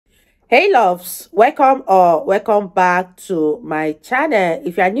Hey loves, welcome or welcome back to my channel.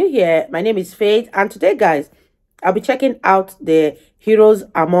 If you are new here, my name is Faith, and today guys, I'll be checking out the heroes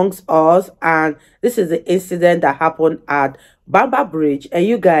amongst us, and this is the incident that happened at Bamber Bridge. And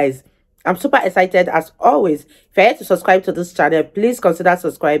you guys, I'm super excited as always. If you're here to subscribe to this channel, please consider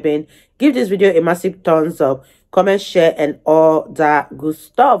subscribing. Give this video a massive thumbs up, comment, share, and all that good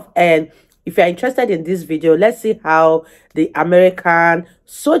stuff. And if you're interested in this video, let's see how the American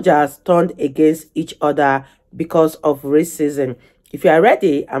soldiers turned against each other because of racism. If you are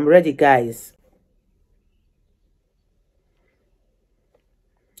ready, I'm ready, guys.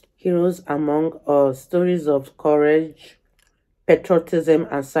 Heroes among us, stories of courage, patriotism,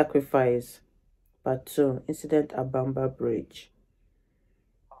 and sacrifice. Part 2, incident at Bamber Bridge.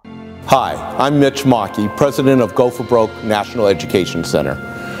 Hi, I'm Mitch Mackey, president of Go for Broke National Education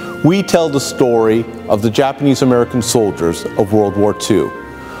Center. We tell the story of the Japanese-American soldiers of World War II,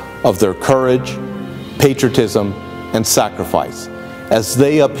 of their courage, patriotism, and sacrifice as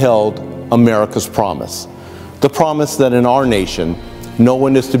they upheld America's promise. The promise that in our nation, no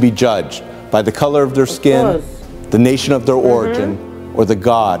one is to be judged by the color of their skin, the nation of their origin, or the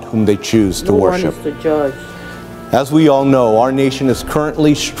God whom they choose to worship. No one is to judge. As we all know, our nation is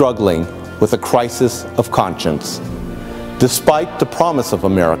currently struggling with a crisis of conscience. Despite the promise of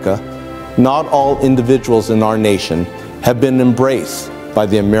America, not all individuals in our nation have been embraced by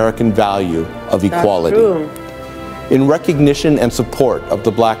the American value of equality. In recognition and support of the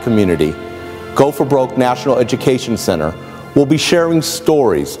Black community, Go for Broke National Education Center will be sharing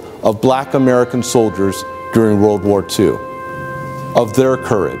stories of Black American soldiers during World War II, of their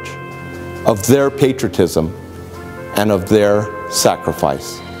courage, of their patriotism, and of their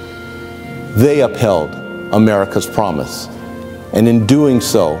sacrifice. They upheld America's promise, and in doing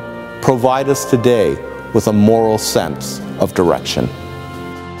so, provide us today with a moral sense of direction.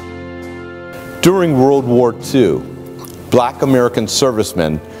 During World War II, Black American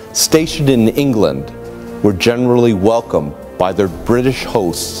servicemen stationed in England were generally welcomed by their British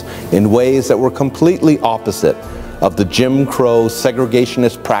hosts in ways that were completely opposite of the Jim Crow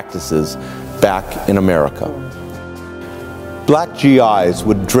segregationist practices back in America. Black GIs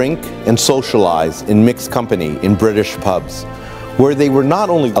would drink and socialize in mixed company in British pubs, where they were not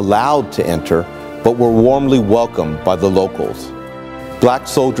only allowed to enter, but were warmly welcomed by the locals. Black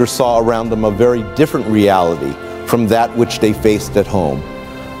soldiers saw around them a very different reality from that which they faced at home,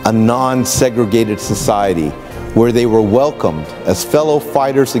 a non-segregated society where they were welcomed as fellow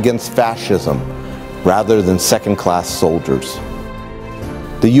fighters against fascism rather than second-class soldiers.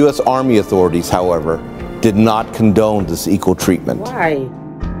 The U.S. Army authorities, however, did not condone this equal treatment. Why?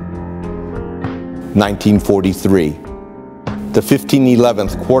 1943. The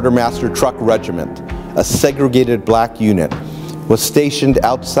 1511th Quartermaster Truck Regiment, a segregated Black unit, was stationed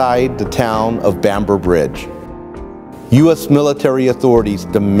outside the town of Bamber Bridge. U.S. military authorities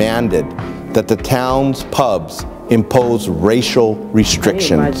demanded that the town's pubs impose racial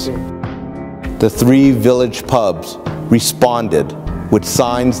restrictions. The 3 village pubs responded with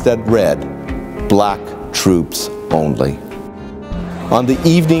signs that read, "Black troops only." On the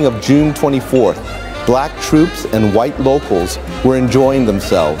evening of June 24th, Black troops and white locals were enjoying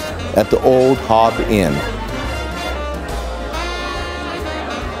themselves at the Old Hob Inn.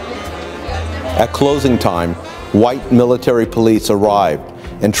 At closing time, white military police arrived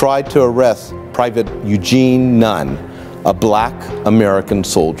and tried to arrest Private Eugene Nunn, a Black American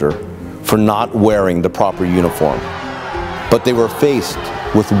soldier, for not wearing the proper uniform. But they were faced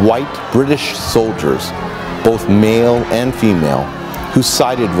with white British soldiers, both male and female, who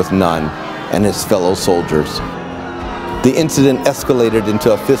sided with Nunn and his fellow soldiers. The incident escalated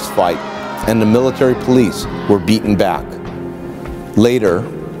into a fistfight, and the military police were beaten back. Later,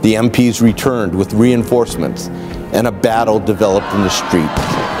 the MPs returned with reinforcements, and a battle developed in the street.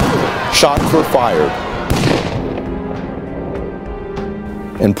 Shots were fired,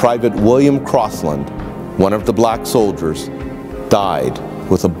 and Private William Crossland, one of the Black soldiers, died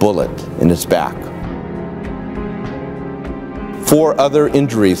with a bullet in his back. 4 other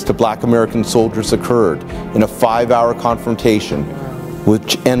injuries to Black American soldiers occurred in a 5-hour confrontation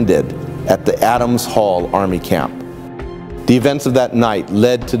which ended at the Adams Hall Army Camp. The events of that night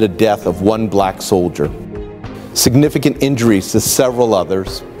led to the death of 1 Black soldier, significant injuries to several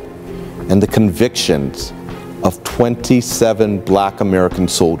others, and the convictions of 27 Black American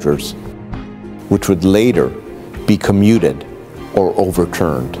soldiers, which would later be commuted or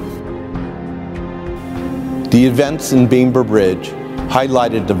overturned. The events in Bamber Bridge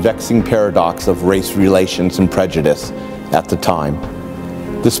highlighted the vexing paradox of race relations and prejudice at the time.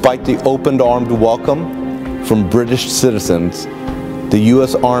 Despite the open-armed welcome from British citizens, The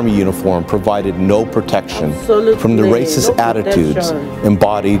U.S. Army uniform provided no protection from the racist attitudes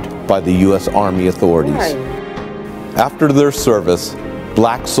embodied by the U.S. Army authorities. Right. After their service,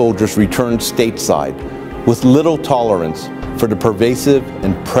 black soldiers returned stateside with little tolerance for the pervasive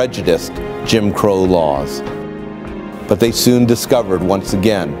and prejudiced Jim Crow laws. But they soon discovered once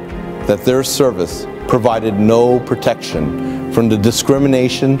again that their service provided no protection from the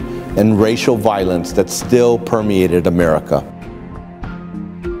discrimination and racial violence that still permeated America.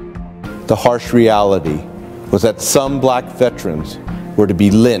 The harsh reality was that some black veterans were to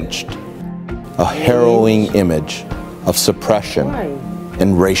be lynched, a harrowing image of suppression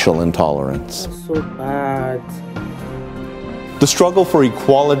and racial intolerance. That's so bad. The struggle for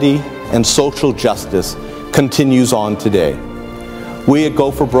equality and social justice continues on today. We at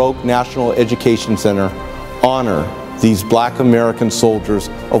Go for Broke National Education Center honor these black American soldiers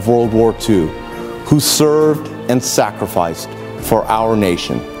of World War II who served and sacrificed for our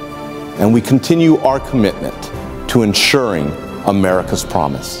nation. And we continue our commitment to ensuring America's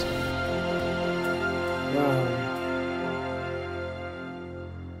promise.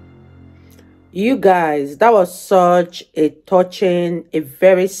 You guys, that was such a touching, a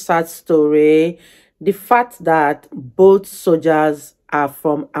very sad story. The fact that both soldiers are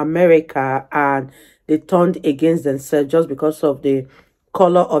from America and they turned against themselves just because of the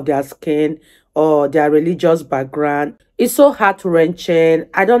color of their skin or their religious background. It's so heart-wrenching.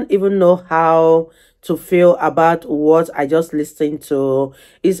 I don't even know how to feel about what I just listened to.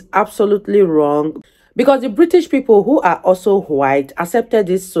 It's absolutely wrong because the British people, who are also white, accepted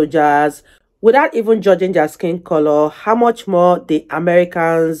these soldiers without even judging their skin color. How much more the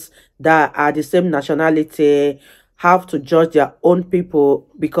Americans that are the same nationality have to judge their own people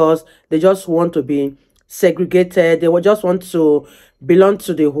because they just want to be segregated. They will just want to belong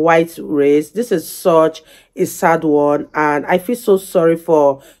to the white race. This is such a sad one, and I feel so sorry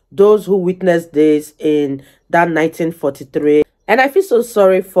for those who witnessed this in that 1943. And I feel so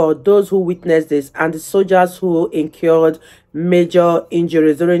sorry for those who witnessed this and the soldiers who incurred major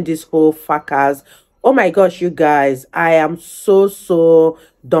injuries during this whole fracas. Oh my gosh, you guys, I am so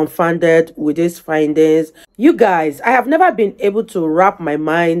dumbfounded with these findings. You guys, I have never been able to wrap my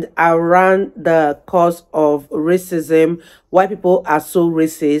mind around the cause of racism, why people are so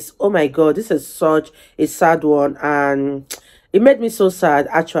racist. Oh my god, this is such a sad one, and it made me so sad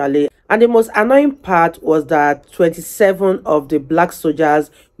actually. And the most annoying part was that 27 of the black soldiers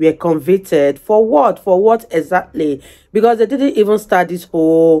were convicted. For what? For what exactly? Because they didn't even start this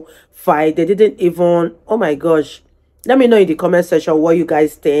whole fight. They didn't even... Oh my gosh. Let me know in the comment section what you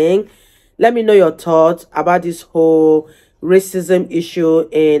guys think. Let me know your thoughts about this whole racism issue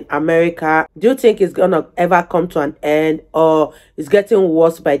in America. Do you think it's gonna ever come to an end, or it's getting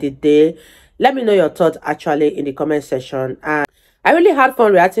worse by the day? Let me know your thoughts actually in the comment section. And I really had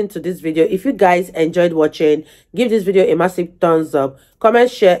fun reacting to this video. If you guys enjoyed watching, give this video a massive thumbs up, comment,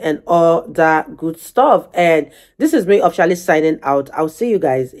 share, and all that good stuff. And this is me officially signing out. I'll see you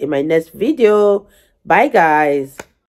guys in my next video. Bye guys.